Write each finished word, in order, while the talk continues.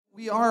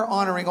We are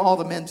honoring all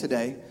the men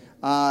today.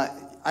 I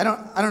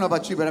don't know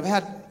about you, but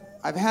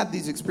I've had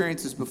these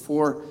experiences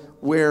before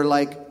where,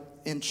 like,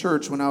 in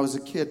church when I was a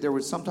kid, there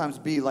would sometimes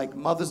be, like,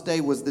 Mother's Day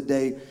was the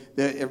day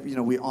that,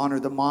 we honor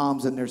the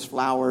moms, and there's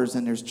flowers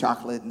and there's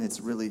chocolate and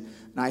it's really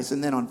nice.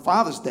 And then on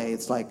Father's Day,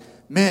 it's like,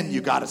 men,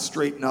 you got to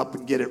straighten up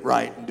and get it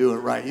right and do it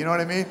right. You know what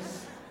I mean?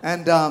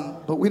 And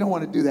but we don't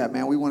want to do that,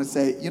 man. We want to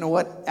say, you know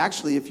what?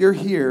 Actually, if you're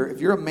here,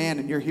 if you're a man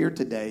and you're here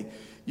today,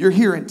 you're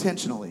here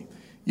intentionally.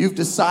 You've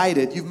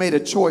decided, you've made a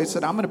choice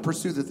that I'm going to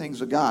pursue the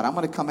things of God. I'm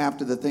going to come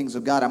after the things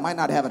of God. I might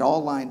not have it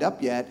all lined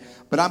up yet,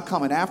 but I'm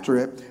coming after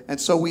it. And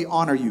so we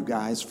honor you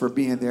guys for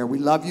being there. We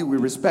love you. We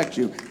respect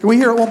you. Can we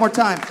hear it one more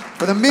time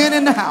for the men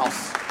in the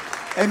house?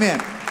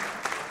 Amen.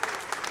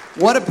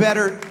 What a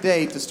better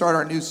day to start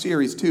our new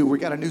series, too. We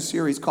got a new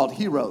series called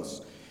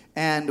Heroes.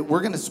 And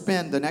we're going to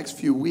spend the next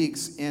few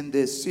weeks in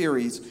this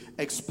series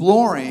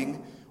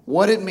exploring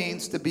what it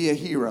means to be a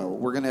hero.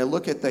 We're going to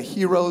look at the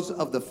heroes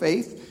of the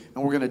faith,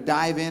 and we're going to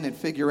dive in and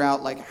figure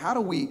out, like, how do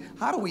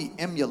we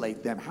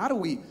emulate them? How do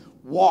we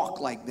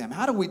walk like them?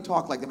 How do we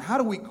talk like them? How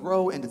do we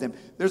grow into them?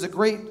 There's a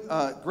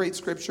great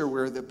scripture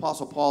where the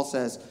Apostle Paul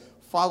says,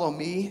 "Follow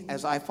me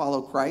as I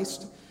follow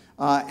Christ."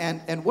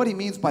 And what he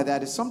means by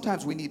that is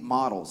sometimes we need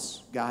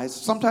models, guys.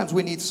 Sometimes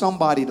we need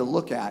somebody to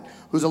look at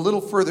who's a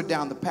little further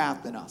down the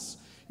path than us.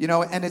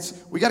 And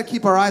we got to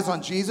keep our eyes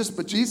on Jesus,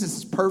 but Jesus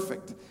is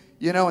perfect.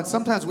 And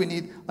sometimes we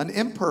need an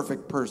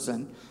imperfect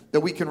person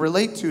that we can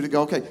relate to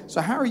go, okay, so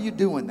how are you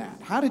doing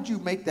that? How did you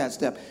make that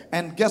step?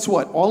 And guess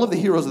what? All of the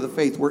heroes of the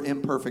faith were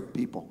imperfect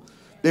people.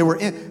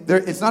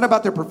 It's not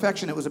about their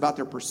perfection, it was about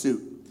their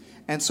pursuit.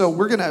 And so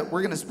we're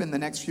gonna spend the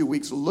next few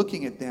weeks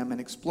looking at them and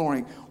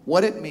exploring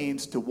what it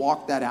means to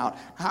walk that out.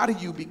 How do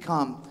you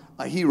become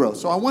a hero?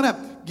 So I want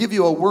to give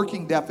you a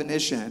working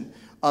definition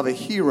of a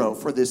hero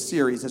for this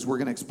series as we're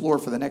going to explore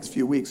for the next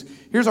few weeks.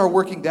 Here's our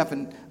working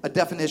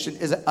definition.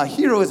 A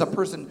hero is a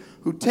person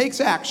who takes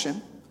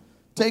action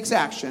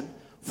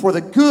for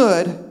the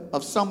good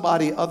of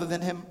somebody other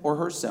than him or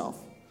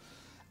herself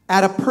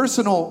at a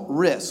personal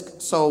risk.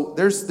 So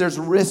there's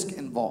risk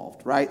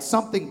involved, right?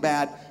 Something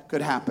bad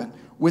could happen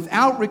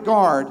without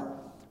regard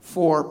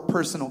for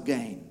personal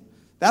gain.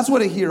 That's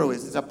what a hero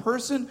is. It's a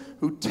person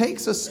who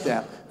takes a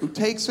step, who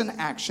takes an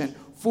action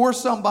for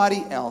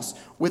somebody else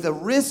with a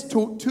risk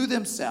to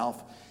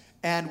themselves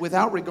and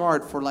without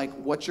regard for, like,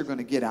 what you're going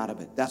to get out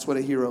of it. That's what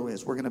a hero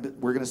is. We're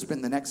going to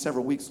spend the next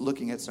several weeks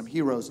looking at some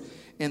heroes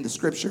in the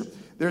scripture.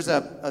 There's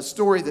a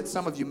story that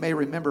some of you may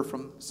remember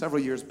from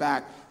several years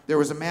back. There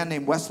was a man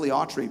named Wesley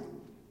Autry.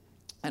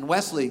 And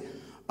Wesley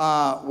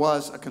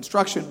was a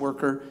construction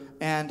worker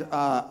and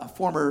a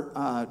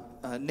former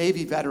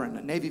Navy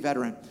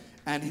veteran.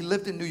 And he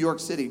lived in New York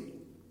City.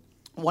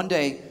 One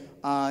day,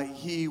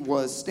 he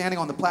was standing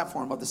on the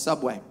platform of the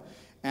subway,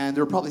 and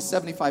there were probably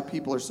 75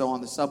 people or so on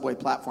the subway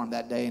platform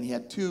that day, and he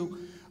had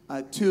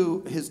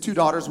his two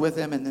daughters with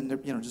him, and then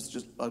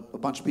just a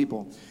bunch of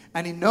people.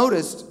 And he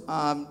noticed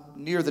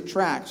near the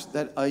tracks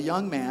that a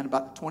young man,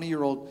 about a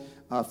 20-year-old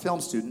film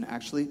student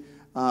actually,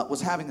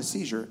 was having a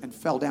seizure and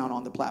fell down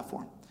on the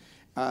platform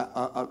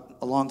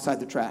alongside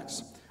the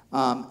tracks.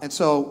 And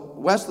so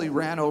Wesley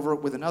ran over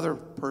with another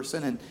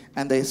person,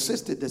 and they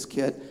assisted this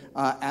kid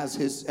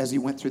as he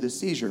went through the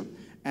seizure.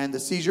 And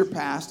the seizure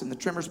passed, and the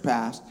tremors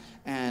passed,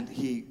 and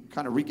he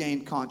kind of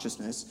regained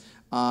consciousness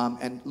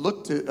and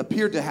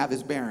appeared to have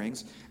his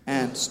bearings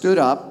and stood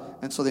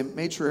up. And so they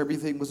made sure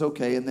everything was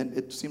okay, and then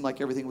it seemed like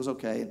everything was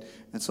okay,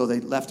 and so they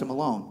left him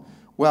alone.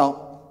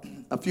 Well,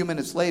 a few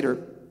minutes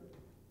later,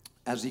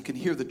 as you can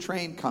hear the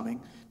train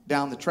coming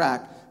down the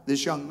track,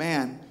 this young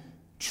man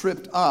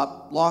tripped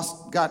up,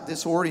 got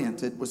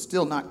disoriented, was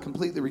still not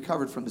completely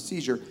recovered from the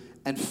seizure,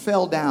 and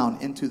fell down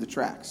into the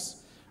tracks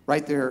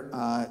right there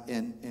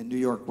in New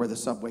York where the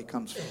subway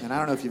comes from. And I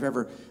don't know if you've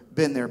ever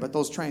been there, but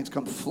those trains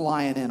come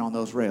flying in on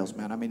those rails,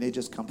 man. I mean, they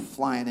just come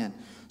flying in.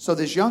 So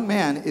this young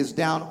man is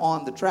down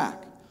on the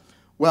track.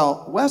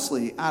 Well,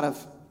 Wesley, out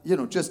of,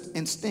 just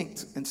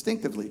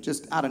instinctively,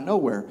 just out of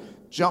nowhere,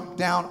 jumped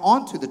down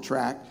onto the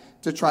track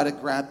to try to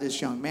grab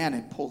this young man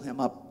and pull him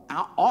up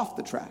off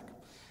the track.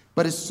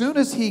 But as soon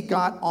as he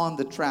got on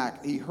the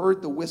track, he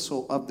heard the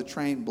whistle of the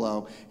train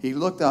blow. He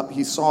looked up,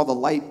 he saw the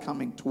light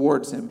coming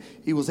towards him.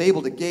 He was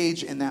able to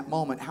gauge in that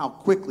moment how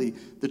quickly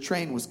the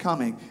train was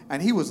coming.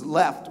 And he was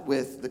left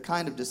with the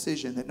kind of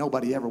decision that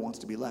nobody ever wants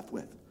to be left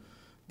with.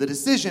 The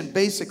decision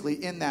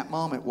basically in that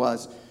moment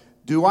was,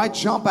 do I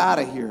jump out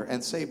of here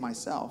and save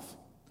myself?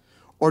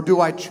 Or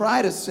do I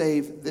try to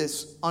save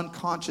this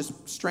unconscious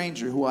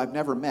stranger who I've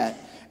never met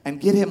and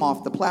get him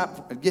off the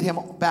platform, get him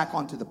back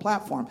onto the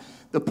platform?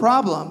 The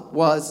problem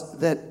was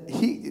that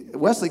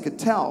Wesley could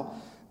tell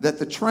that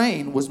the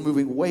train was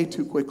moving way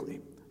too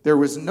quickly. There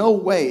was no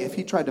way, if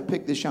he tried to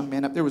pick this young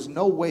man up, there was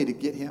no way to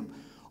get him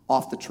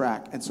off the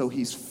track. And so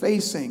he's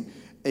facing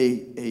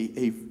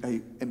a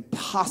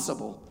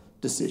impossible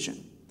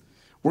decision.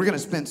 We're going to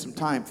spend some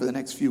time for the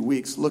next few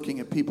weeks looking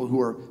at people who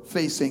are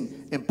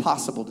facing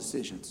impossible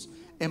decisions.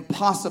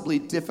 impossibly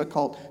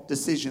difficult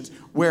decisions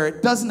where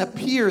it doesn't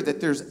appear that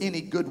there's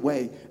any good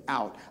way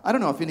out. I don't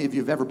know if any of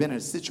you have ever been in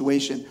a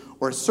situation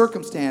or a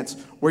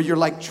circumstance where you're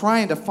like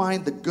trying to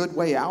find the good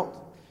way out.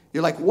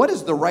 You're like, what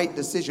is the right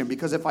decision?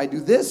 Because if I do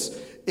this,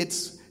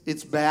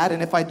 it's bad,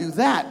 and if I do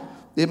that,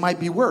 it might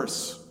be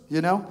worse.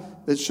 You know,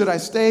 that should I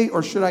stay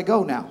or should I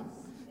go now?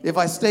 If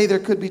I stay, there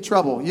could be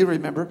trouble. You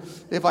remember,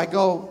 if I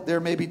go, there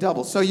may be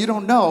double. So you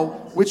don't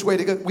know which way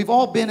to go. We've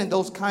all been in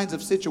those kinds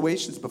of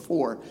situations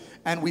before,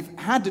 and we've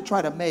had to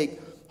try to make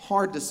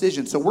hard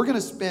decisions. So we're going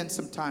to spend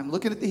some time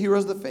looking at the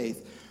heroes of the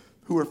faith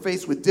who are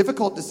faced with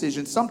difficult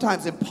decisions,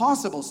 sometimes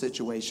impossible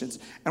situations,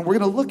 and we're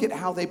going to look at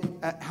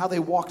how they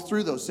walk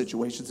through those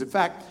situations. In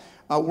fact,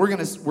 we're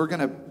going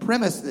to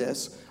premise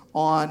this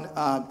on,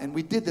 and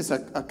we did this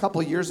a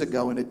couple years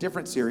ago in a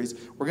different series.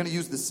 We're going to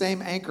use the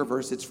same anchor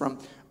verse. It's from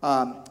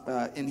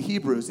in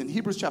Hebrews. In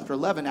Hebrews chapter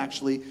 11,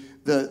 actually,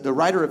 the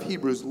writer of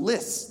Hebrews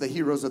lists the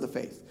heroes of the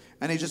faith.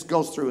 And he just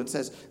goes through and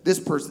says, this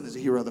person is a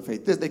hero of the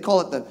faith. They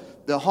call it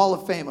the Hall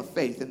of Fame of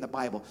faith in the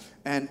Bible.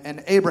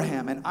 And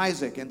Abraham and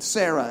Isaac and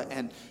Sarah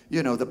and,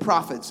 you know, the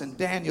prophets and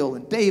Daniel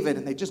and David.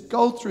 And they just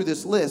go through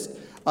this list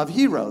of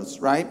heroes,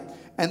 right?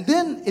 And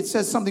then it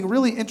says something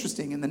really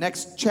interesting in the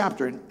next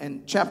chapter.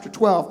 In chapter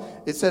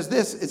 12, it says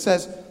this. It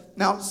says,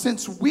 now,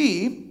 since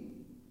we,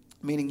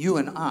 meaning you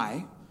and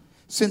I,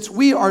 since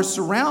we are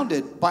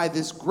surrounded by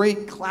this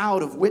great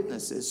cloud of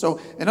witnesses. So,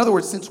 in other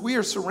words, since we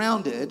are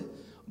surrounded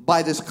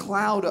by this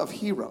cloud of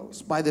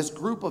heroes, by this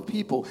group of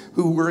people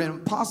who were in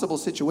impossible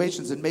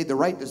situations and made the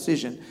right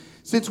decision,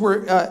 since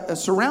we're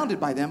surrounded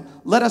by them,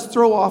 let us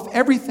throw off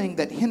everything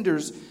that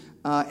hinders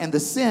and the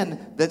sin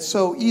that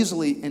so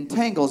easily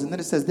entangles. And then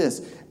it says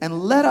this,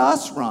 and let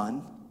us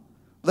run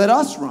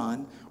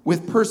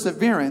with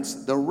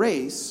perseverance the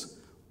race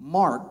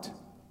marked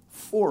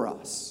for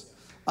us.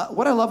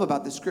 What I love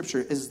about this scripture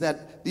is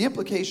that the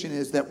implication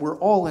is that we're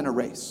all in a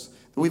race.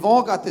 We've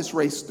all got this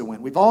race to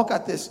win. We're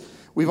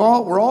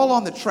all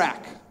on the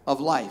track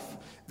of life.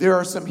 There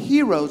are some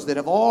heroes that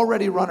have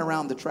already run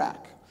around the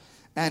track.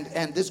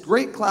 And this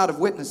great cloud of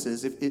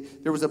witnesses,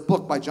 there was a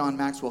book by John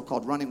Maxwell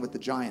called Running with the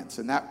Giants,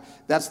 and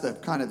that's the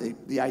kind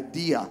of the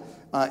idea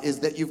is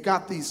that you've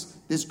got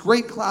this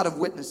great cloud of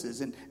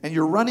witnesses, and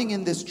you're running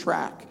in this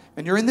track,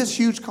 and you're in this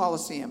huge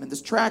coliseum, and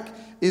this track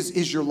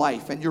is your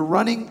life, and you're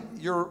running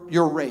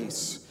your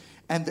race,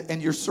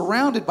 and you're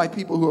surrounded by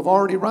people who have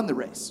already run the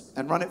race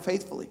and run it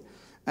faithfully.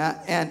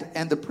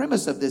 And the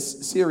premise of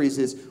this series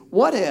is,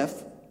 what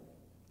if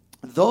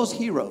those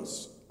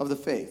heroes of the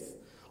faith,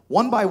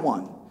 one by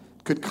one,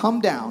 could come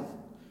down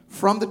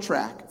from the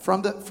track,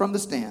 from the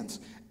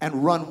stands,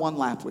 and run one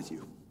lap with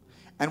you?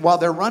 And while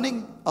they're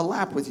running a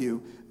lap with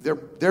you,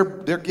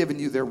 they're giving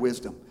you their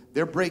wisdom.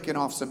 They're breaking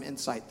off some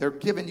insight. They're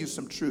giving you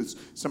some truths,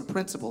 some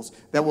principles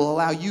that will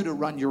allow you to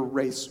run your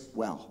race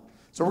well.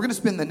 So we're going to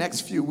spend the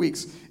next few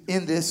weeks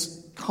in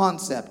this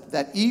concept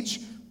that each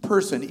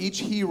person, each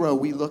hero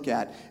we look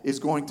at is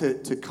going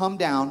to come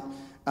down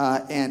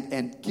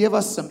and give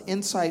us some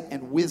insight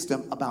and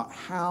wisdom about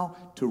how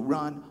to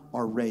run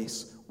our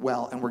race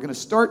well. And we're going to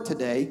start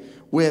today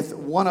with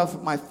one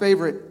of my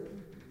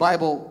favorite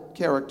Bible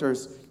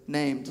characters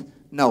named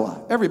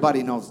Noah.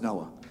 Everybody knows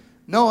Noah.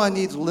 Noah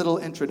needs little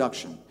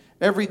introduction.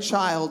 Every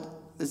child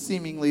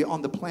seemingly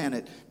on the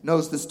planet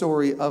knows the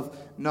story of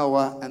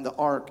Noah and the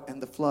ark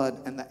and the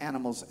flood and the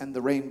animals and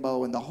the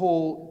rainbow and the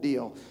whole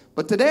deal.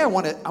 But today I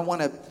want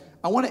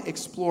to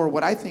explore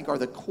what I think are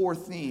the core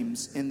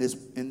themes in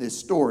this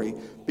story,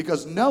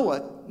 because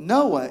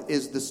Noah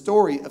is the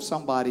story of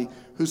somebody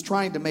who's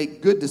trying to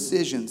make good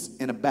decisions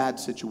in a bad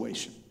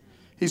situation.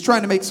 He's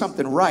trying to make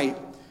something right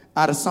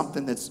out of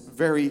something that's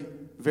very,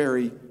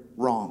 very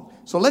wrong.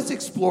 So let's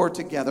explore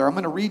together. I'm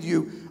going to read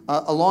you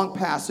a long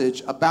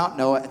passage about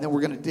Noah, and then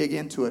we're going to dig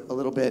into it a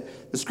little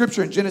bit. The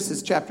scripture in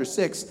Genesis chapter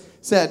 6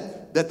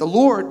 said that the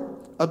Lord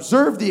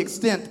observed the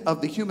extent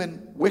of the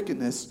human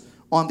wickedness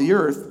on the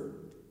earth,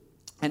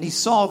 and he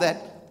saw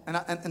that,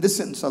 and this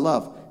sentence I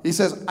love, he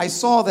says, I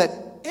saw that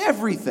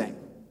everything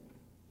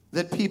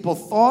that people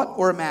thought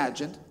or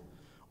imagined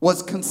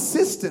was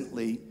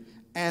consistently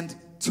and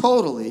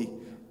totally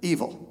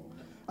evil.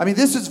 I mean,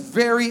 this is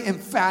very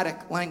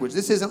emphatic language.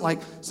 This isn't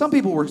like, some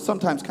people were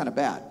sometimes kind of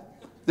bad.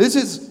 This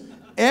is,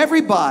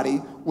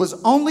 everybody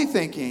was only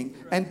thinking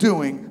and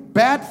doing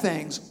bad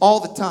things all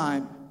the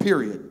time,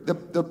 period.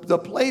 The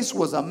place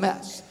was a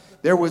mess.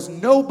 There was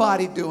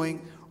nobody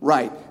doing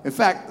right. In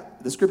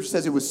fact, the scripture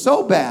says it was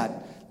so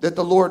bad that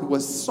the Lord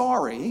was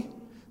sorry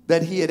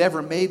that he had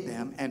ever made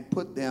them and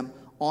put them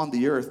on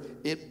the earth.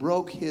 It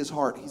broke his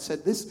heart. He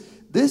said,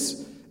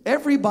 this,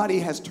 everybody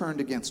has turned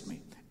against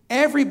me.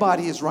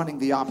 Everybody is running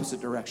the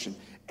opposite direction.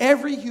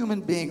 Every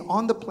human being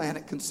on the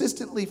planet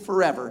consistently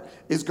forever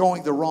is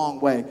going the wrong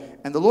way.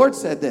 And the Lord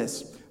said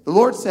this. The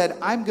Lord said,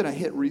 I'm going to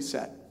hit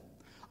reset.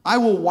 I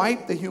will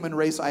wipe the human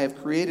race I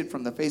have created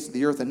from the face of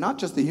the earth. And not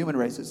just the human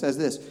race. It says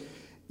this.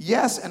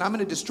 Yes, and I'm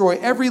going to destroy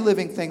every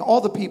living thing, all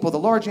the people, the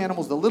large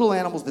animals, the little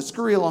animals that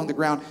scurry along the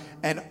ground,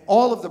 and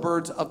all of the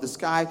birds of the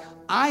sky.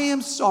 I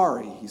am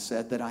sorry, he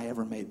said, that I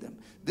ever made them.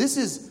 This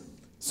is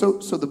So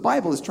the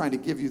Bible is trying to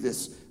give you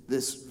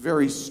this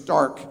very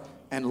stark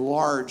and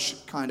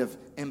large kind of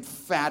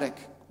emphatic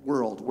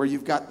world where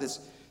you've got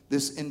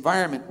this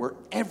environment where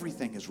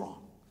everything is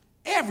wrong.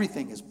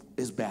 Everything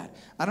is bad.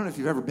 I don't know if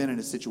you've ever been in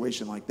a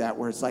situation like that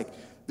where it's like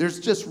there's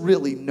just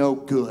really no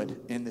good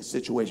in this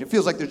situation. It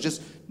feels like there's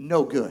just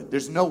no good.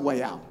 There's no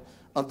way out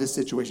of this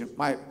situation.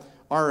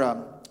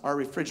 Our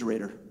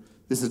refrigerator.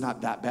 This is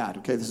not that bad.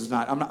 Okay, this is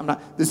not. I'm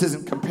not. This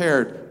isn't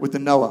compared with the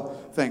Noah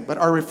thing. But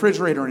our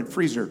refrigerator and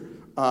freezer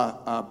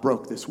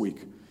broke this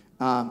week.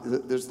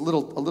 There's a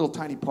little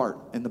tiny part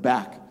in the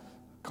back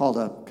called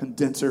a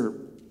condenser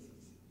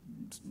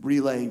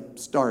relay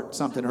start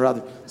something or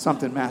other,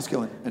 something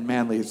masculine and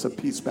manly. It's a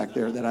piece back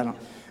there that I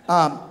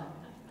don't.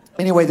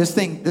 Anyway, this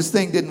thing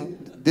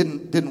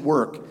didn't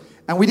work,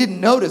 and we didn't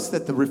notice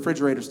that the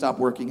refrigerator stopped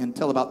working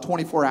until about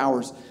 24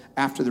 hours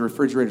after the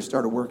refrigerator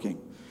started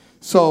working.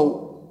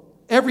 So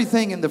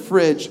everything in the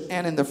fridge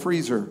and in the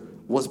freezer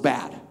was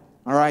bad.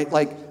 All right,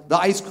 like the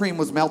ice cream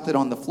was melted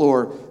on the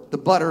floor, the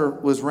butter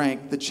was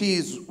rank, the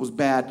cheese was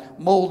bad,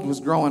 mold was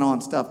growing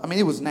on stuff. I mean,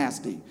 it was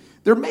nasty.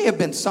 There may have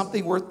been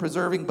something worth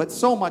preserving, but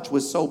so much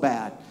was so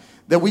bad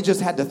that we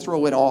just had to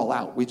throw it all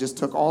out. We just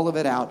took all of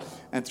it out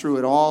and threw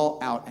it all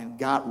out and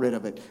got rid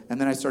of it. And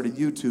then I started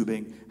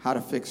YouTubing how to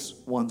fix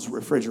one's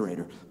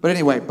refrigerator. But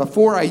anyway,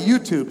 before I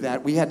YouTubed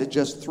that, we had to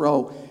just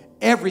throw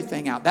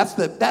everything out. That's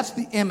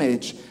the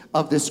image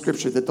of this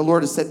scripture, that the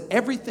Lord has said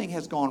everything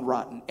has gone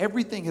rotten,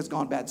 everything has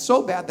gone bad,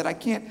 so bad that I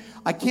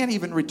can't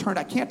even return.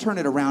 I can't turn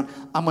it around.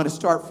 I'm going to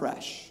start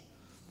fresh.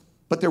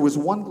 But there was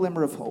one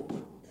glimmer of hope,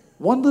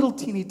 one little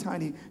teeny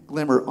tiny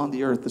glimmer on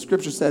the earth. The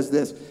scripture says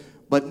this,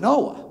 but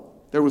Noah,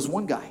 there was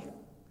one guy.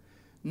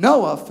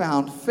 Noah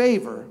found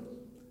favor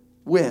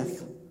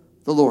with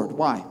the Lord.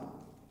 Why?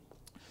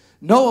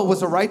 Noah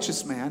was a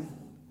righteous man,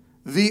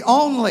 the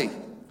only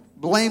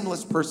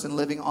blameless person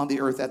living on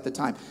the earth at the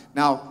time.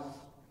 Now,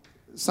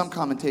 some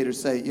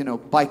commentators say,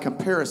 by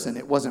comparison,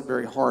 it wasn't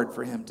very hard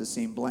for him to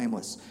seem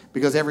blameless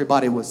because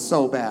everybody was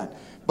so bad.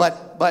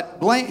 But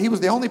he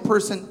was the only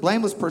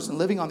blameless person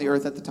living on the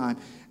earth at the time.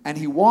 And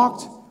he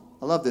walked,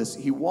 I love this,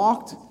 he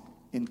walked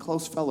in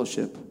close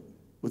fellowship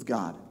with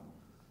God.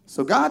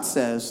 So God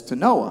says to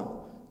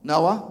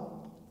Noah,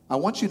 I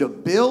want you to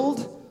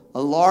build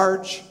a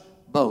large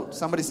boat.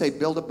 Somebody say,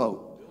 build a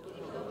boat.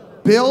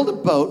 Build a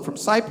boat from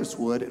cypress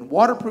wood and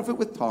waterproof it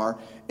with tar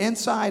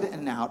inside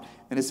and out.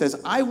 And it says,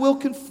 I will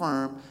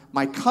confirm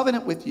my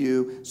covenant with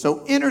you.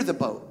 So enter the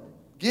boat.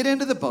 Get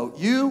into the boat,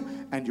 you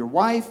and your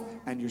wife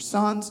and your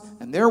sons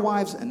and their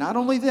wives, and not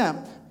only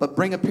them, but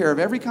bring a pair of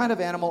every kind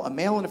of animal, a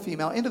male and a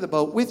female, into the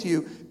boat with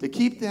you to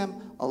keep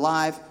them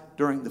alive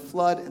during the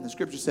flood. And the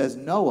scripture says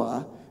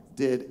Noah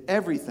did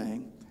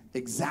everything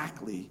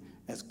exactly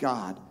as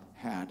God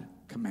had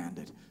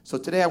commanded. So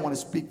today I want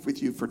to speak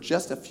with you for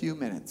just a few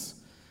minutes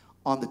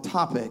on the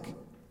topic,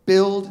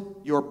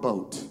 build your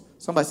boat.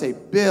 Somebody say,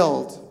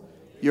 build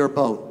your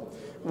boat.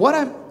 What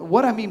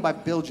I mean by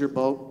build your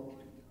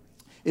boat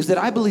is that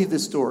I believe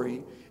this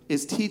story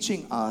is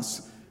teaching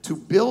us to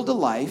build a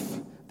life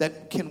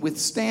that can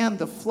withstand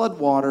the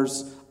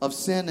floodwaters of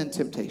sin and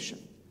temptation.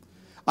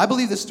 I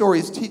believe this story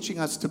is teaching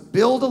us to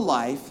build a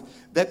life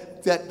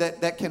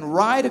that can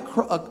ride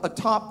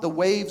atop the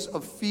waves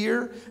of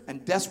fear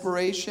and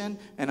desperation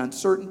and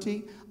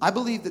uncertainty. I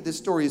believe that this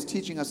story is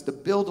teaching us to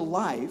build a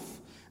life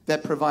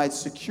that provides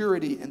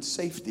security and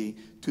safety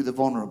to the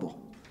vulnerable.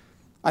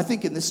 I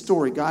think in this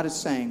story, God is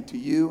saying to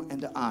you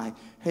and to I,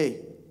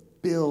 hey,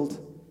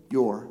 build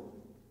your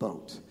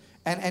boat.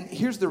 And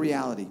here's the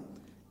reality.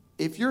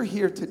 If you're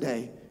here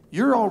today,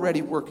 you're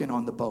already working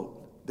on the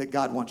boat that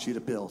God wants you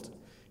to build.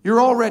 You're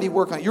already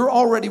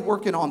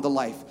working on the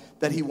life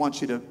that he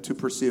wants you to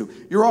pursue.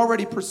 You're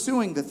already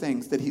pursuing the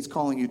things that he's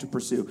calling you to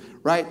pursue,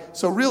 right?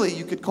 So really,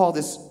 you could call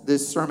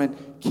this sermon,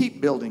 Keep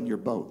Building Your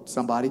Boat,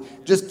 somebody.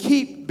 Just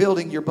keep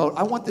building your boat.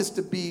 I want this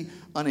to be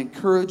an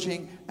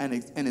encouraging and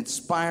an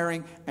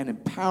inspiring and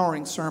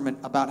empowering sermon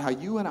about how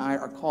you and I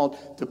are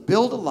called to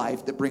build a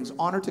life that brings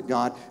honor to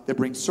God, that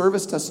brings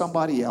service to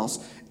somebody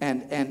else,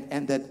 and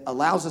that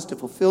allows us to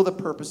fulfill the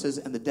purposes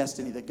and the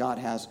destiny that God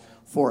has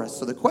for us.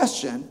 So the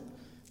question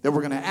that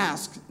we're going to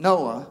ask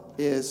Noah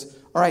is,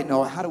 all right,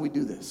 Noah, how do we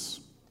do this?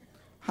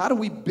 How do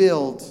we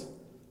build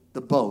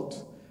the boat?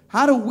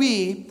 How do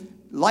we,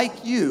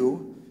 like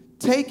you,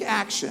 take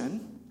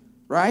action,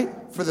 right,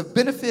 for the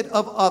benefit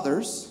of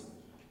others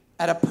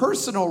at a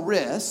personal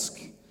risk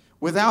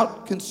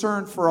without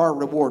concern for our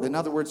reward? In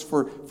other words,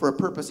 for a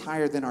purpose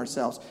higher than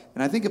ourselves.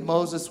 And I think if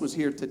Moses was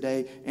here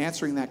today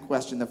answering that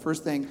question, the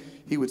first thing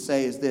he would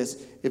say is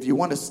this: if you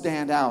want to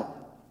stand out,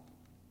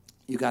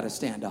 you got to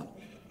stand up.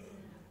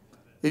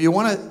 If you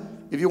want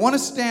to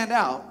stand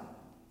out,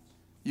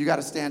 you got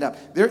to stand up.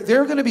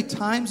 There are going to be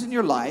times in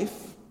your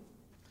life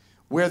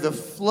where the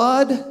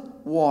flood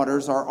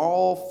waters are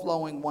all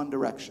flowing one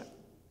direction.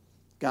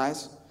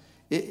 Guys,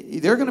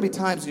 there are going to be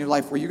times in your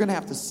life where you're going to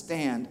have to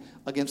stand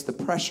against the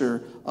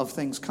pressure of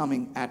things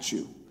coming at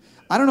you.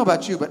 I don't know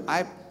about you, but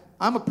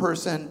I'm a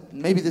person,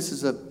 maybe this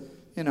is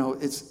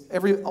it's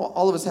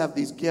all of us have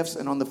these gifts,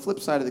 and on the flip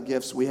side of the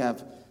gifts, we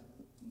have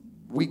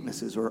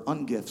weaknesses or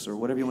ungifts or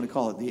whatever you want to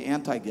call it, the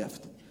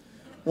anti-gift.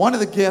 One of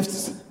the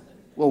gifts,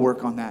 we'll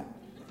work on that.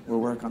 We'll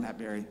work on that,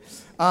 Barry.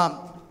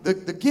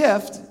 The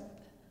gift,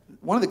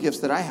 one of the gifts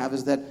that I have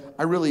is that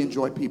I really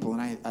enjoy people,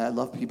 and I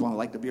love people, and I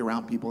like to be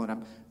around people,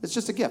 and it's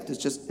just a gift.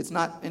 It's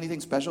not anything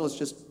special. It's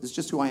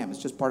just who I am.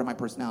 It's just part of my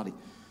personality.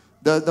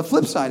 The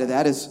flip side of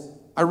that is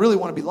I really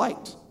want to be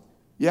liked.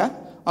 Yeah?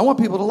 I want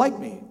people to like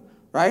me,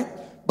 right?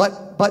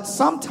 But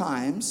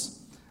sometimes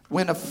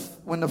when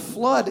the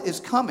flood is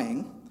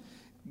coming,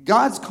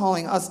 God's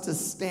calling us to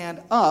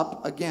stand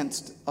up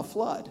against a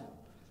flood,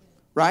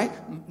 right?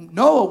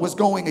 Noah was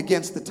going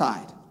against the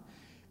tide.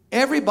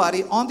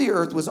 Everybody on the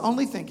earth was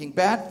only thinking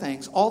bad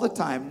things all the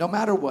time, no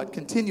matter what,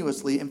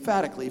 continuously,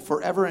 emphatically,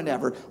 forever and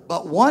ever.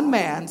 But one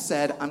man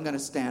said, I'm going to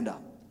stand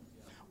up.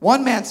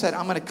 One man said,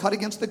 I'm going to cut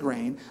against the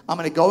grain. I'm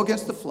going to go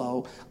against the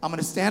flow. I'm going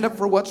to stand up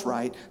for what's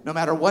right, no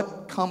matter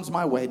what comes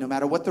my way, no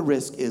matter what the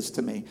risk is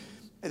to me.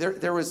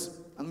 There was,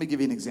 let me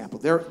give you an example.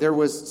 There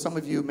was, some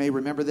of you may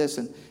remember this,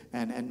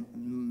 and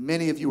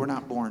many of you were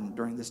not born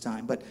during this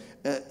time. But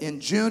in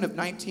June of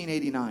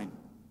 1989,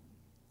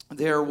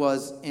 there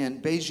was,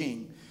 in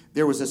Beijing,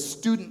 there was a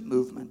student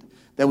movement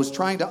that was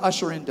trying to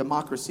usher in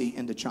democracy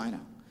into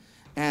China.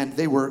 And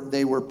they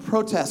were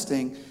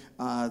protesting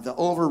the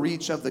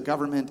overreach of the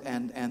government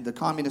and the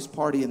Communist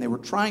Party, and they were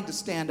trying to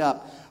stand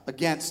up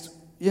against,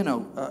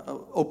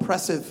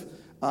 oppressive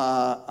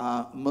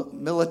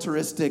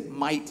militaristic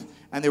might,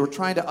 and they were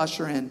trying to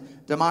usher in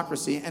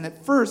democracy. And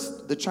at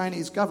first, the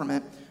Chinese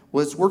government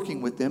was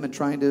working with them and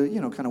trying to,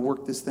 kind of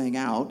work this thing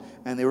out,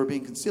 and they were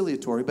being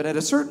conciliatory. But at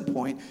a certain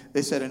point,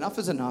 they said enough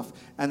is enough,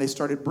 and they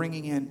started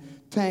bringing in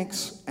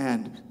tanks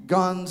and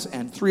guns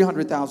and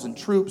 300,000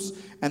 troops,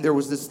 and there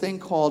was this thing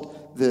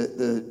called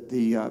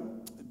the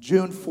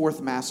June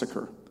 4th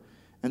massacre,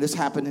 and this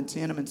happened in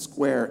Tiananmen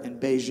Square in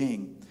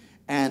Beijing,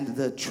 and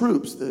the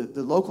troops,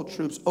 the local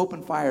troops,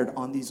 opened fire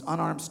on these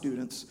unarmed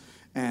students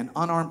and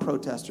unarmed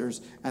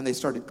protesters, and they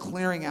started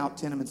clearing out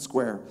Tiananmen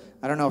Square.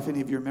 I don't know if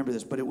any of you remember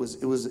this, but it was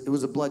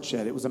a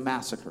bloodshed. It was a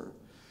massacre.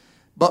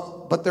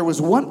 But there was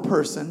one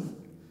person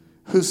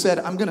who said,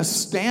 I'm going to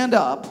stand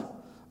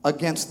up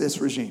against this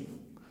regime.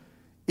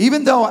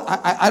 Even though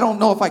I don't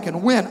know if I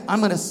can win, I'm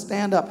going to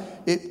stand up.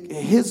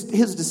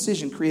 His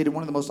decision created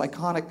one of the most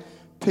iconic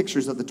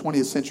pictures of the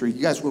 20th century.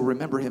 You guys will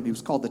remember him. He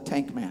was called the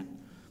Tank Man.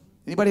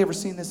 Anybody ever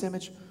seen this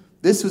image?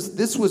 This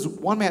was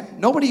one man.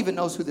 Nobody even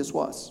knows who this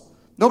was.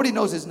 Nobody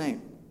knows his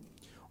name.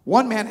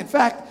 One man, in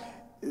fact,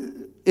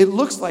 it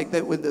looks like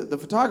that when the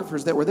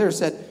photographers that were there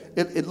said,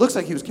 it looks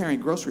like he was carrying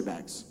grocery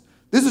bags.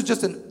 This is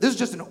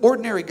just an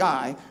ordinary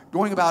guy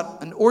going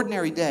about an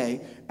ordinary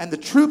day, and the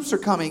troops are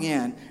coming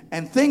in,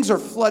 and things are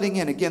flooding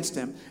in against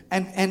him.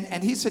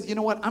 And he said, you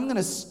know what, I'm going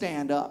to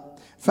stand up.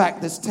 In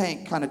fact, this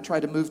tank kind of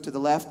tried to move to the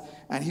left,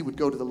 and he would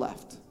go to the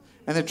left.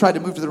 And then tried to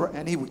move to the right,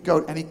 and he would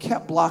go, and he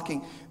kept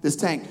blocking this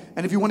tank.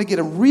 And if you want to get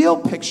a real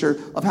picture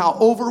of how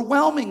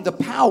overwhelming the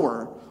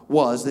power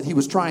was that he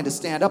was trying to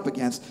stand up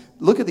against,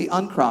 look at the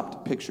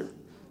uncropped picture.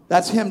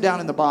 That's him down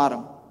in the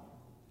bottom.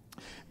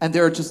 And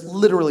there are just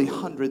literally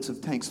hundreds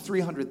of tanks,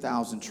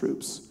 300,000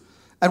 troops.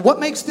 And what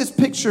makes this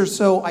picture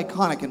so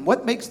iconic and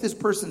what makes this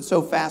person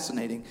so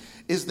fascinating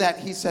is that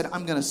he said,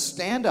 I'm going to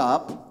stand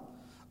up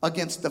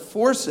against the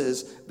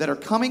forces that are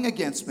coming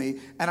against me,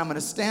 and I'm going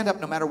to stand up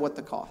no matter what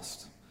the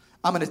cost.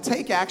 I'm going to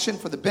take action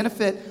for the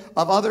benefit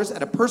of others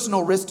at a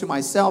personal risk to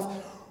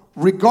myself,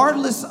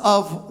 regardless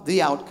of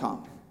the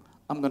outcome.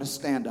 I'm going to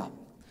stand up.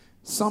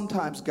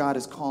 Sometimes God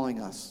is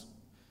calling us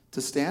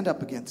to stand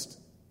up against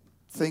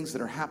things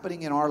that are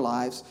happening in our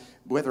lives,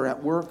 whether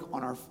at work,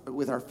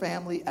 with our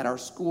family, at our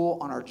school,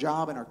 on our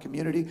job, in our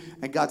community.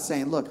 And God's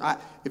saying, look,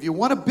 if you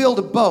want to build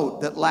a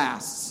boat that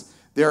lasts,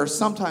 there are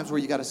some times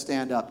where you got to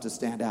stand up to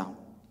stand out.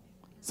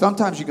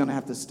 Sometimes you're going to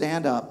have to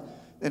stand up.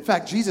 In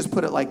fact, Jesus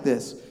put it like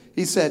this.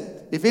 He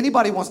said, if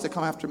anybody wants to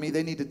come after me,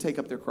 they need to take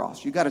up their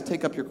cross. You got to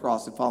take up your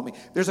cross and follow me.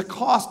 There's a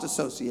cost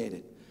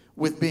associated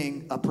with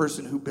being a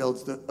person who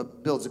builds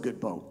a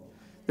good boat.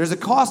 There's a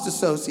cost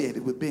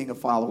associated with being a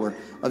follower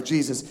of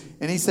Jesus.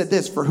 And he said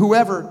this, for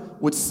whoever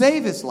would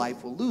save his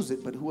life will lose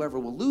it, but whoever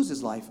will lose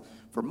his life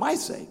for my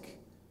sake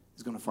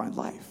is going to find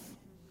life.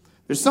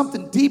 There's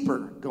something deeper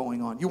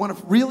going on. You want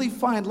to really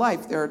find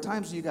life, there are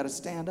times you got to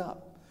stand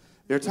up.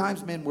 There are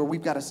times, men, where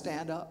we've got to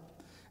stand up.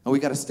 And we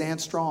got to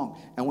stand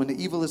strong. And when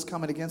the evil is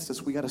coming against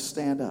us, we got to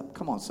stand up.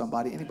 Come on,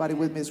 somebody. Anybody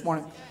with me this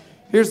morning?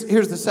 Here's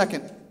the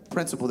second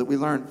principle that we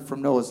learned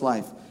from Noah's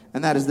life.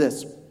 And that is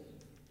this.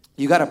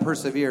 You got to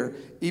persevere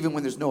even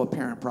when there's no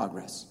apparent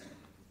progress.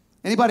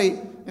 Anybody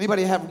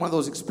have one of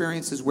those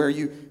experiences where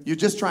you're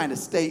just trying to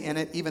stay in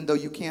it even though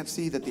you can't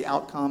see the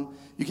outcome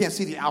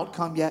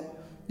yet?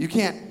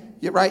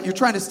 You're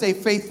trying to stay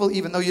faithful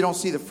even though you don't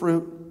see the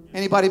fruit.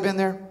 Anybody been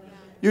there?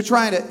 You're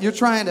trying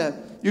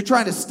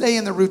to stay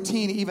in the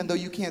routine even though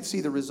you can't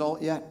see the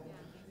result yet.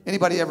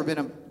 Anybody ever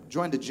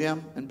joined a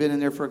gym and been in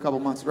there for a couple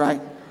months,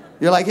 right?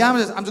 You're like, yeah, I'm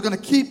just going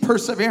to keep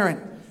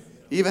persevering.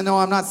 even though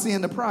I'm not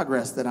seeing the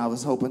progress that I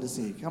was hoping to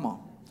see. Come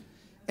on.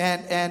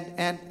 And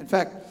in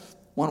fact,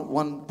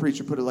 one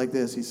preacher put it like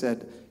this. He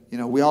said,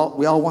 we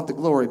all want the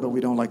glory, but we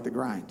don't like the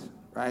grind,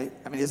 right?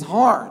 I mean, it's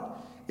hard.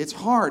 It's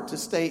hard to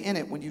stay in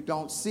it when you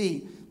don't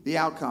see the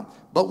outcome.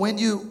 But when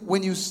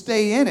you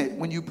stay in it,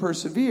 when you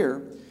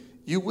persevere,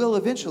 you will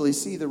eventually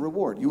see the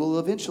reward. You will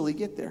eventually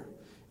get there.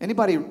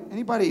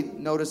 Anybody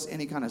notice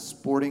any kind of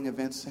sporting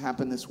events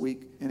happen this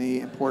week?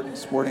 Any important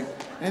sporting?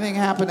 Anything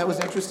happen that was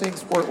interesting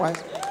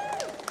sport-wise?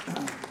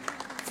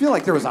 I feel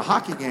like there was a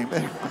hockey game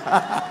there.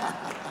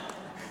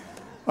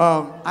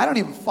 I don't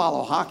even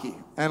follow hockey.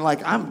 And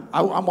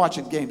I'm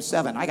watching Game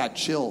 7. I got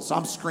chills.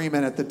 I'm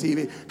screaming at the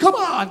TV. Come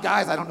on,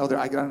 guys. I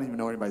don't even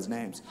know anybody's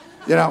names.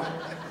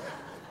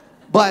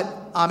 But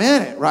I'm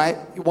in it, right?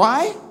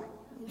 Why?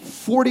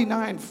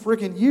 49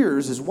 freaking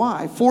years is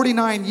why.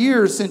 49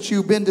 years since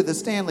you've been to the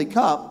Stanley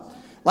Cup.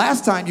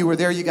 Last time you were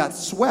there, you got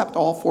swept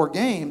all 4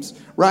 games,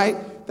 right?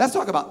 We want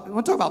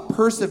to talk about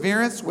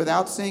perseverance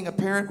without seeing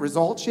apparent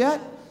results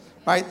yet,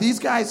 right? These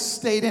guys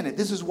stayed in it.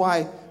 This is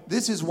why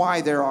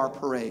there are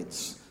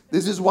parades.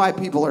 This is why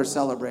people are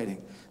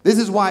celebrating. This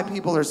is why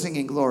people are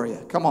singing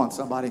Gloria. Come on,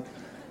 somebody,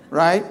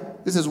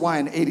 right? This is why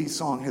an 80s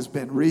song has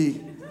been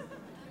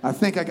I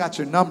think I got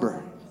your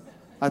number.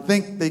 I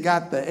think they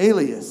got the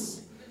alias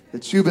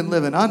that you've been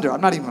living under.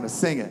 I'm not even going to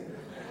sing it.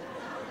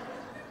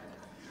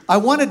 I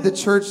wanted the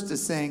church to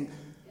sing,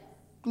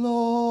 Glory.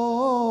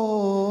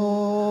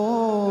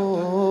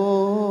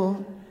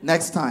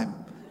 Next time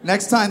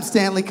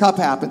Stanley Cup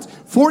happens,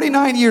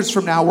 49 years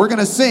from now, we're going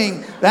to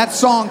sing that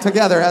song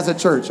together as a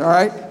church, all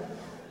right?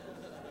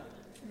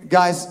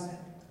 Guys,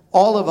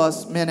 all of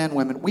us, men and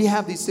women, we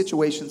have these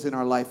situations in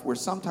our life where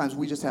sometimes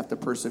we just have to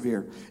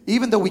persevere,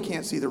 even though we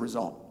can't see the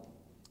result.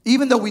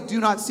 Even though we do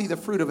not see the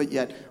fruit of it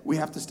yet, we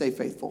have to stay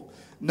faithful.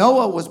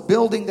 Noah was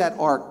building that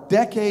ark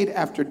decade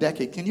after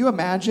decade. Can you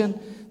imagine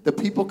the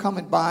people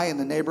coming by in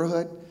the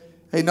neighborhood?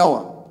 Hey,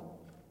 Noah,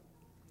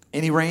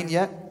 any rain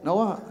yet?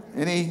 Noah,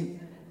 any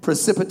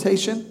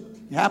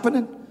precipitation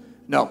happening?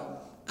 No.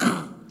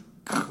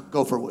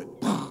 Go for wood.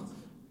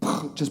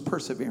 Just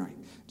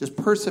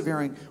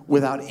persevering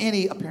without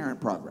any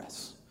apparent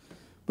progress.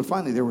 But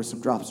finally, there were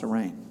some drops of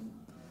rain.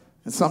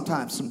 And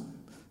sometimes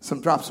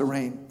some drops of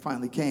rain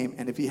finally came,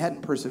 and if he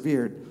hadn't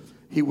persevered,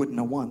 he wouldn't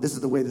have won. This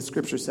is the way the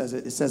scripture says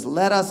it. It says,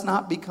 let us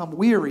not become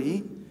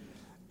weary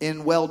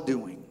in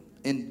well-doing,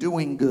 in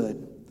doing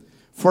good.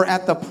 For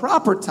at the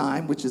proper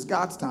time, which is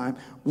God's time,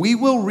 we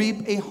will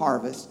reap a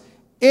harvest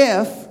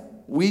if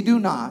we do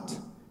not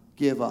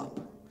give up.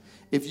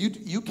 If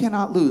you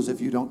cannot lose if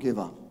you don't give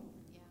up.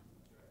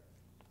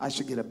 I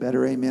should get a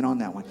better amen on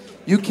that one.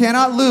 You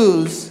cannot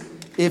lose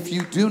if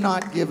you do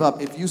not give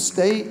up. If you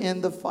stay in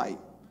the fight,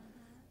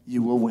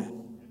 you will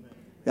win.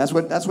 That's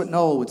what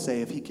Noah would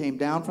say. If he came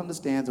down from the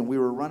stands and we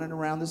were running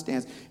around the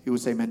stands, he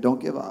would say, man,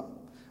 don't give up.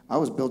 I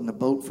was building a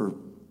boat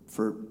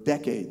for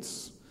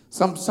decades.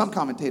 Some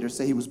commentators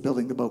say he was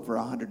building the boat for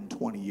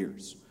 120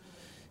 years.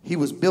 He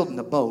was building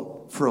the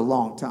boat for a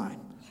long time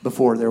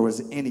before there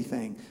was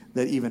anything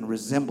that even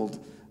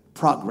resembled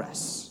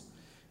progress.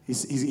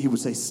 He would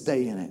say,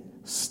 stay in it.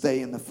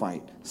 Stay in the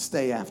fight.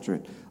 Stay after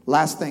it.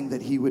 Last thing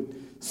that he would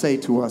say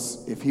to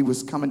us if he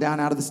was coming down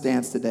out of the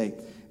stands today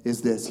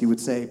is this. He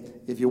would say,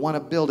 if you want to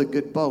build a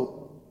good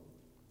boat,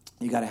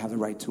 you got to have the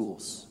right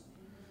tools.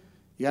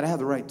 You got to have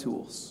the right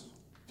tools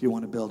if you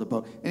want to build a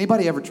boat.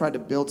 Anybody ever tried to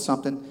build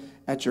something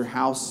at your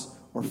house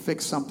or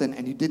fix something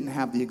and you didn't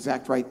have the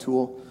exact right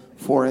tool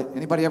for it?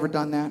 Anybody ever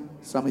done that?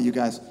 Some of you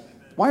guys.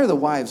 Why are the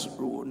wives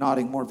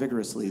nodding more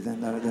vigorously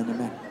than the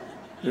men?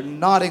 They're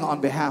nodding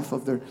on behalf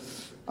of their...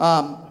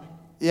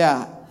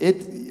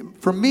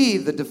 For me,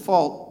 the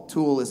default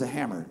tool is a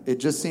hammer. It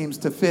just seems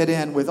to fit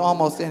in with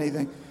almost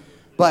anything.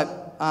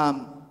 But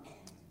I'm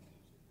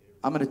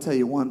going to tell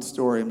you one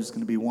story. I'm just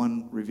going to be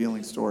one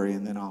revealing story,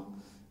 and then I'll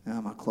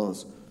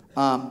close.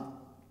 Not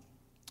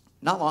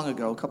long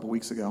ago, a couple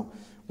weeks ago,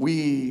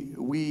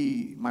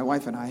 my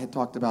wife and I had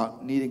talked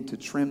about needing to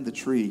trim the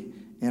tree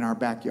in our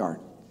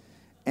backyard.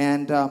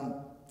 And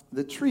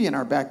the tree in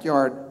our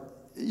backyard,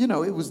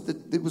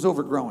 it was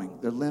overgrowing.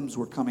 The limbs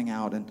were coming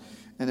out, and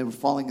they were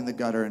falling in the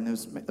gutter, and it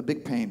was a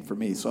big pain for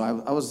me. So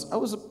I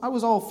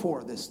was all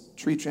for this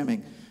tree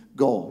trimming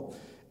goal.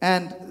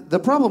 And the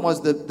problem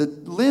was the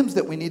limbs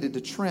that we needed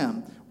to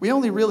trim, we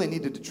only really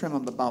needed to trim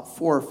them about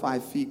 4 or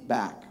 5 feet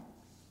back.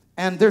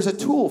 And there's a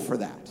tool for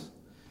that.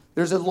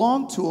 There's a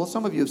long tool.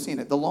 Some of you have seen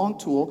it. The long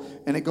tool,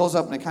 and it goes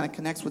up and it kind of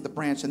connects with the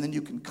branch, and then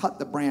you can cut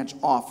the branch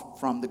off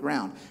from the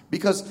ground.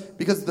 Because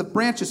the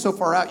branch is so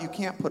far out, you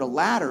can't put a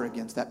ladder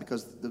against that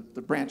because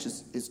the branch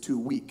is too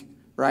weak,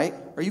 right?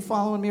 Are you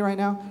following me right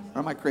now? Or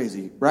am I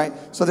crazy, right?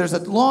 So there's a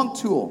long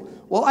tool.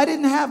 Well, I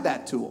didn't have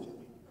that tool.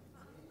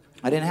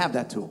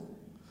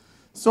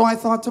 So I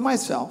thought to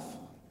myself,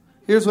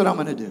 here's what I'm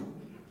going to do.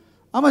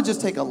 I'm going to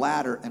just take a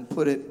ladder and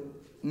put it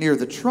near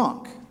the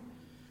trunk.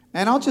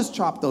 And I'll just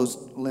chop those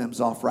limbs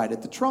off right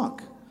at the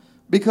trunk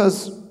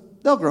because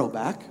they'll grow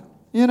back,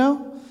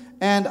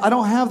 And I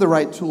don't have the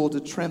right tool to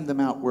trim them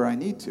out where I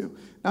need to.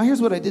 Now,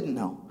 here's what I didn't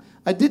know.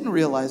 I didn't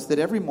realize that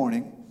every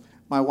morning,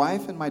 my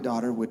wife and my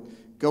daughter would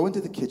go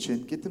into the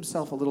kitchen, get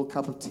themselves a little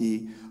cup of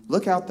tea,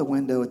 look out the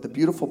window at the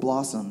beautiful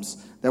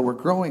blossoms that were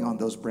growing on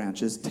those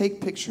branches,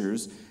 take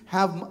pictures,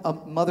 have a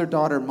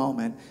mother-daughter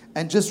moment,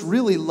 and just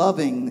really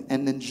loving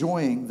and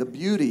enjoying the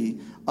beauty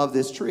of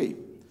this tree.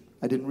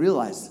 I didn't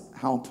realize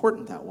how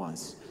important that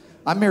was.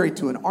 I'm married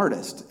to an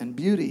artist, and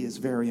beauty is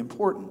very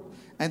important.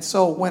 And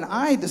so when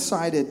I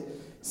decided,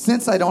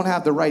 since I don't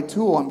have the right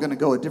tool, I'm going to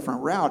go a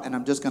different route, and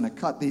I'm just going to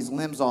cut these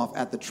limbs off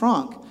at the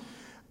trunk,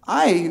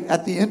 I,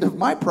 at the end of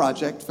my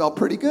project, felt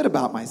pretty good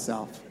about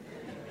myself.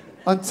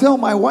 Until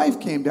my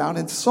wife came down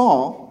and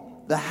saw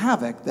the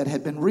havoc that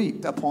had been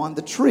wreaked upon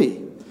the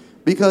tree.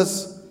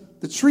 Because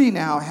the tree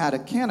now had a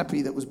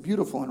canopy that was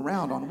beautiful and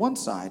round on one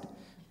side,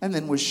 and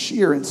then was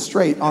sheer and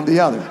straight on the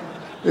other.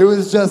 It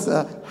was just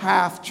a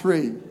half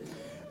tree.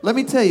 Let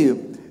me tell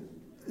you,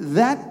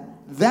 that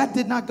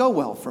did not go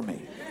well for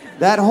me.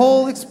 That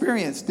whole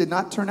experience did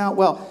not turn out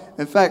well.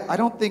 In fact, I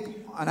don't think,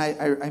 and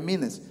I mean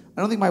this,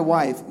 I don't think my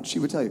wife, and she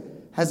would tell you,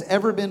 has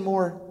ever been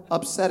more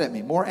upset at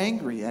me, more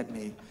angry at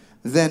me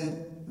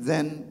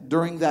than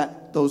during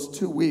those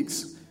 2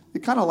 weeks.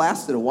 It kind of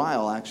lasted a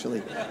while,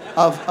 actually,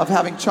 of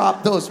having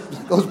chopped those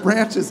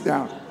branches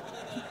down.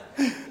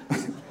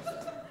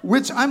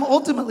 Which I'm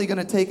ultimately going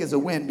to take as a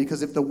win,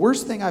 because if the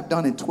worst thing I've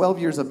done in 12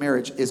 years of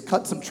marriage is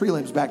cut some tree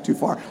limbs back too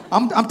far,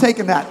 I'm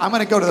taking that. I'm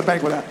going to go to the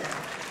bank with that.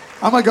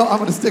 I'm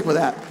going to stick with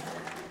that.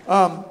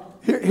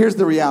 Here's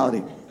the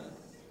reality.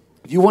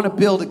 If you want to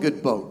build a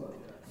good boat,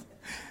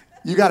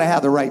 you got to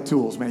have the right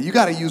tools, man. You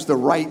got to use the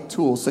right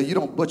tools so you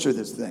don't butcher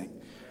this thing,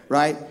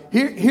 right?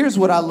 Here's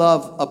what I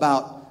love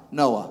about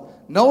Noah.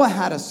 Noah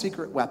had a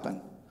secret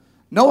weapon.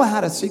 Noah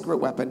had a secret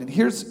weapon, and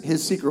here's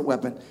his secret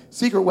weapon.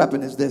 Secret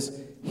weapon is this.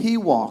 He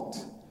walked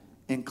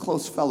in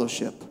close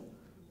fellowship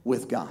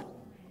with God.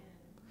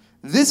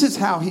 This is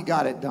how he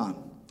got it done.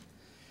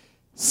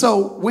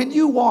 So when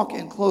you walk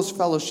in close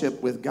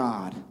fellowship with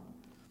God,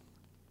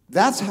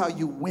 that's how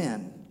you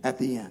win at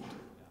the end.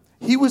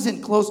 He was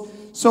in close,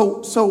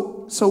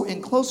 so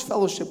in close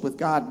fellowship with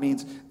God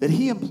means that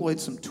he employed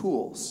some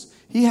tools.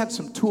 He had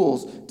some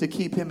tools to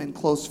keep him in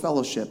close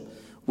fellowship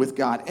with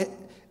God.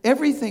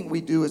 Everything we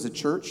do as a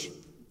church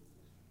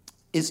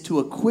is to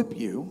equip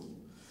you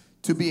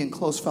to be in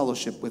close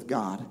fellowship with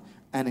God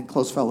and in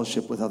close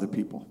fellowship with other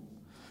people.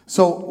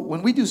 So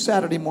when we do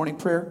Saturday morning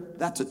prayer,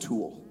 that's a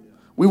tool.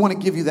 We want to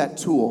give you that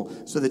tool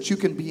so that you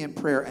can be in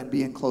prayer and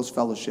be in close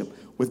fellowship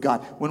with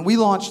God. When we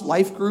launch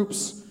life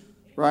groups,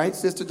 right,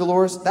 Sister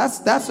Dolores,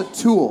 that's a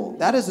tool.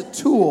 That is a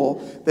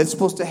tool that's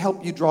supposed to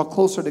help you draw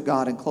closer to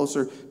God and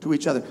closer to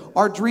each other.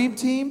 Our dream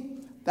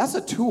team, that's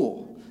a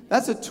tool.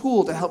 That's a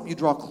tool to help you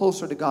draw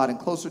closer to God and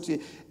closer to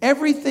you.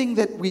 Everything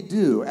that we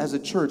do as a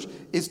church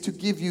is to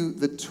give you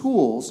the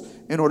tools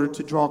in order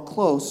to draw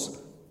close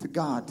to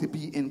God, to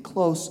be in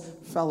close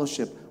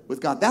fellowship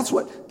with God. That's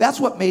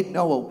what made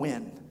Noah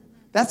win.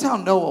 That's how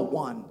Noah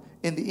won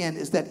in the end,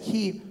 is that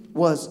he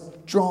was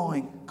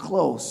drawing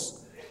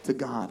close to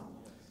God.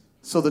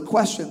 So the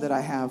question that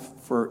I have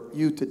for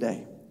you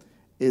today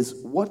is,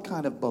 what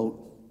kind of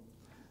boat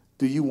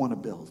do you want to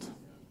build?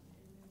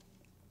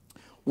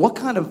 What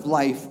kind of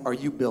life are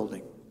you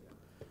building?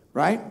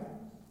 Right?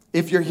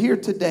 If you're here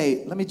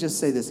today, let me just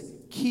say this.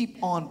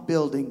 Keep on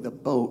building the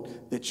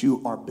boat that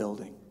you are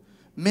building.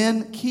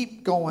 Men,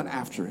 keep going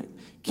after it.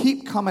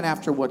 Keep coming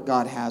after what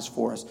God has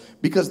for us.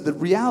 Because the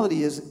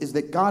reality is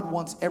that God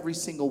wants every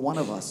single one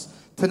of us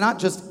to not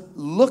just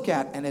look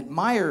at and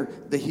admire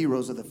the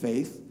heroes of the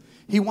faith.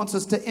 He wants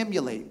us to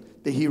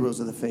emulate the heroes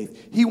of the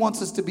faith. He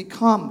wants us to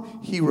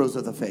become heroes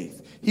of the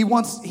faith. He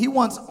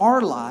wants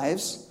our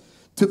lives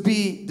to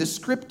be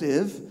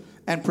descriptive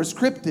and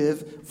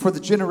prescriptive for the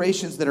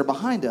generations that are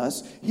behind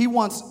us. He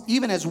wants,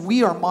 even as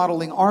we are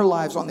modeling our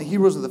lives on the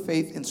heroes of the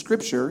faith in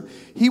Scripture,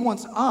 he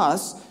wants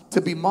us to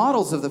be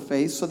models of the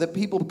faith so that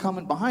people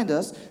coming behind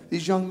us,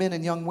 these young men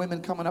and young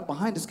women coming up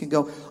behind us, can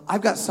go,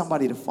 I've got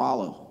somebody to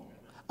follow.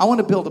 I want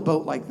to build a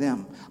boat like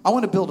them. I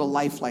want to build a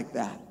life like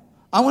that.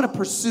 I want to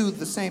pursue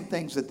the same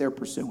things that they're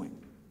pursuing.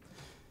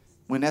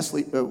 When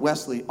Wesley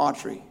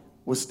Autry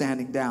was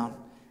standing down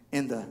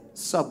in the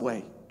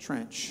subway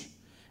trench,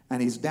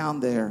 and he's down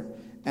there,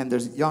 and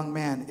there's a young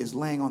man is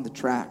laying on the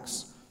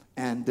tracks,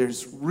 and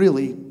there's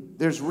really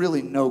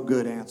no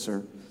good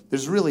answer.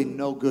 There's really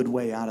no good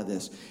way out of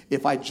this.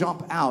 If I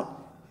jump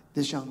out,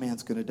 this young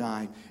man's going to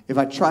die. If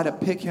I try to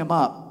pick him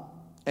up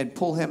and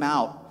pull him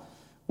out,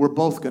 we're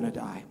both going to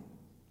die.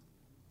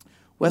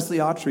 Wesley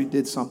Autry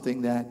did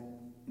something that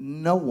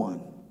no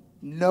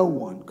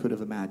one could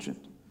have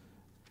imagined.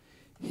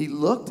 He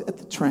looked at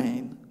the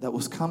train that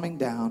was coming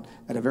down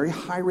at a very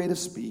high rate of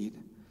speed.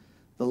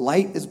 The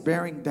light is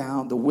bearing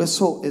down. The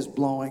whistle is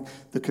blowing.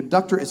 The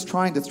conductor is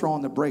trying to throw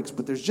on the brakes,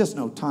 but there's just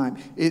no time.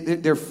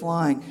 They're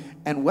flying.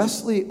 And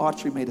Wesley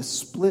Autry made a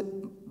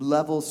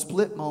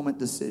split moment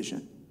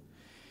decision.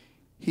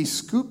 He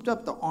scooped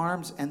up the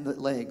arms and the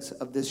legs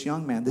of this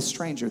young man, this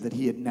stranger that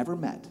he had never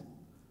met,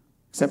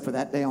 except for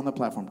that day on the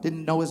platform.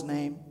 Didn't know his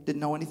name,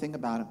 didn't know anything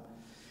about him.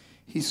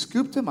 He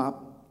scooped him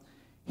up.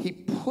 He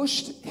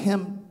pushed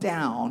him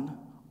down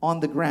on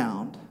the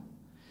ground,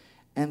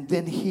 and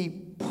then he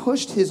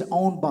pushed his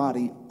own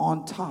body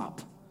on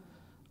top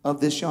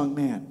of this young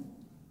man.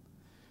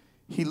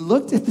 He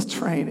looked at the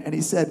train and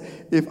he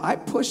said, if I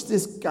push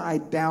this guy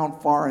down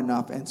far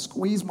enough and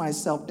squeeze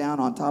myself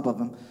down on top of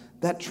him,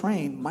 that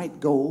train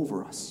might go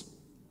over us.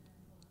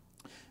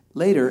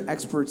 Later,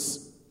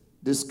 experts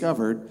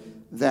discovered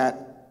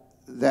that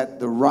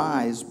the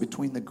rise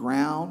between the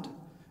ground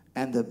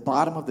and the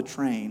bottom of the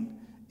train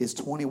is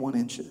 21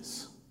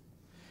 inches.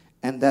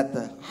 And that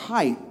the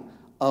height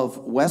of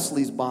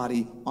Wesley's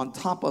body on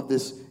top of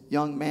this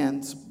young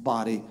man's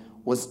body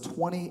was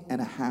 20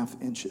 and a half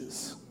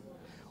inches.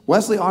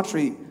 Wesley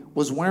Autry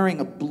was wearing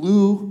a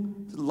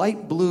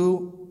light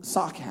blue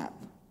sock hat.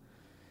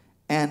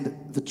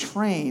 And the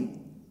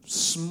train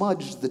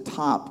smudged the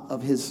top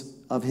of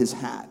his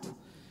hat.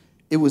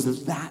 It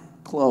was that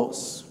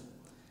close.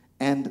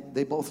 And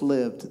they both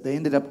lived. They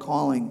ended up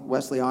calling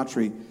Wesley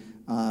Autry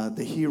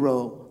the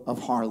hero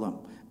of Harlem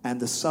and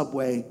the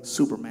subway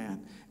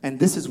Superman. And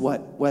this is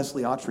what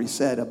Wesley Autry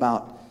said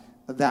about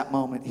that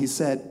moment. He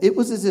said, it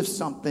was as if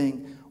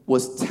something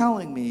was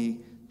telling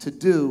me to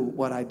do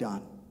what I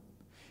done.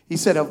 He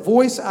said, a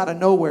voice out of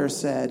nowhere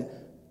said,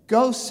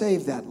 go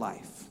save that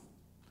life.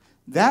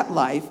 That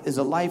life is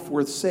a life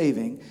worth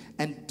saving,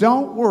 and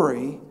don't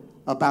worry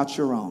about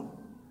your own.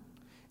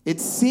 It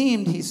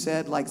seemed, he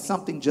said, like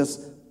something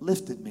just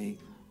lifted me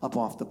up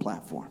off the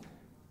platform.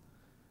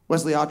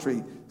 Wesley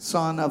Autry,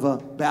 son of a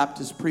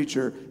Baptist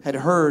preacher, had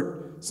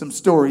heard some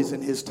stories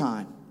in his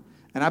time.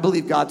 And I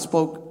believe God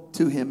spoke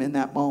to him in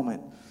that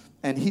moment.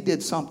 And he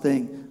did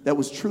something that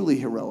was truly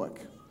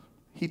heroic.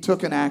 He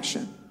took an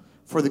action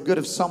for the good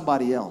of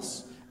somebody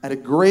else at a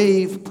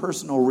grave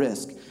personal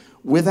risk,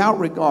 without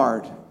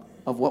regard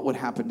of what would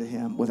happen to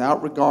him,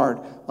 without regard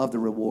of the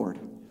reward.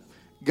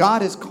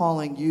 God is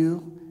calling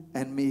you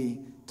and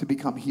me to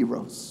become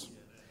heroes.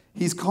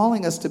 He's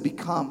calling us to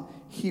become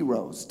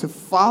heroes, to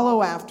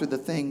follow after the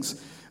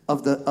things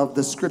of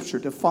the scripture,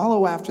 to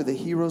follow after the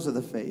heroes of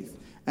the faith,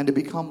 and to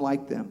become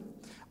like them.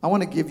 I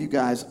want to give you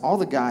guys, all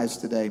the guys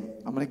today,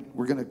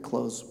 we're going to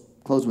close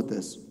with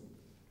this.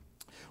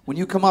 When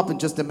you come up in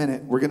just a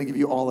minute, we're going to give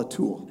you all a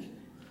tool.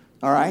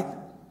 All right?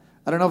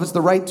 I don't know if it's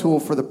the right tool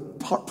for the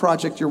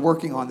project you're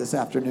working on this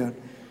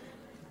afternoon.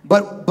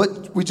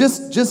 But we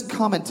just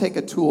come and take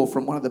a tool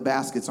from one of the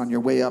baskets on your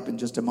way up in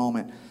just a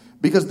moment.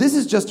 Because this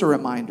is just a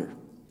reminder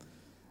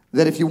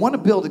that if you want to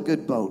build a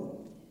good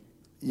boat,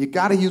 you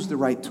got to use the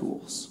right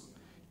tools.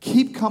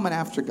 Keep coming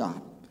after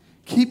God.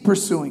 Keep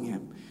pursuing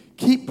Him.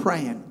 Keep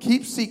praying.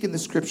 Keep seeking the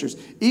scriptures.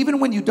 Even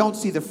when you don't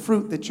see the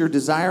fruit that you're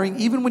desiring,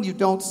 even when you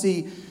don't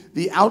see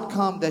the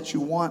outcome that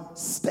you want,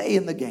 stay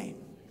in the game.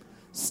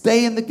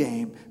 Stay in the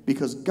game,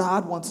 because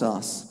God wants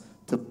us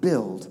to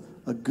build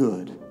a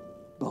good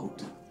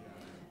boat.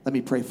 Let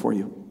me pray for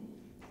you.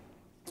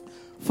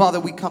 Father,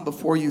 we come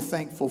before you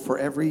thankful for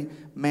every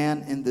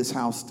man in this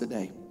house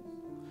today,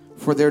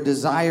 for their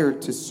desire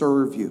to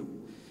serve you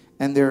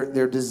and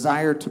their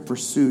desire to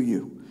pursue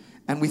you.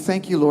 And we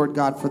thank you, Lord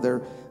God, for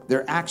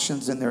their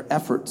actions and their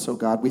efforts, oh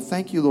God. We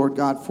thank you, Lord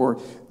God, for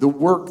the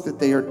work that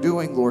they are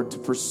doing, Lord, to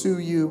pursue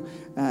you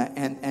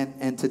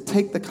and to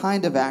take the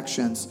kind of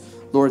actions,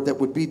 Lord, that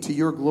would be to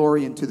your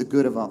glory and to the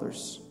good of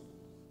others.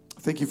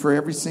 Thank you for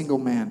every single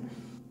man,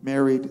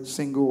 married,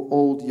 single,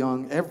 old,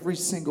 young, every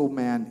single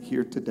man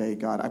here today,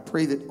 God. I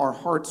pray that our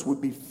hearts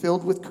would be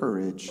filled with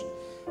courage,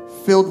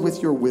 filled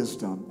with your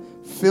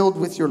wisdom, filled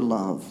with your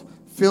love,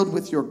 filled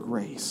with your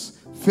grace,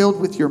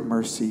 filled with your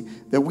mercy,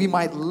 that we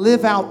might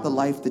live out the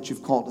life that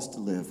you've called us to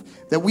live,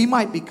 that we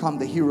might become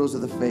the heroes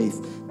of the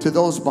faith to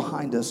those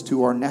behind us,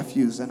 to our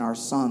nephews and our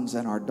sons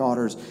and our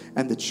daughters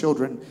and the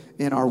children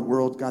in our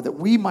world, God, that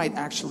we might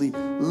actually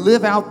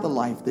live out the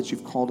life that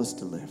you've called us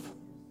to live.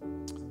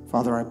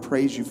 Father, I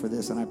praise you for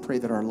this, and I pray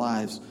that our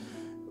lives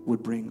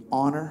would bring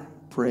honor,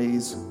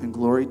 praise, and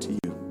glory to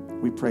you.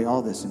 We pray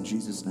all this in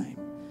Jesus' name.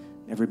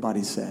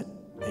 Everybody said,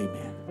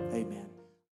 amen. Amen.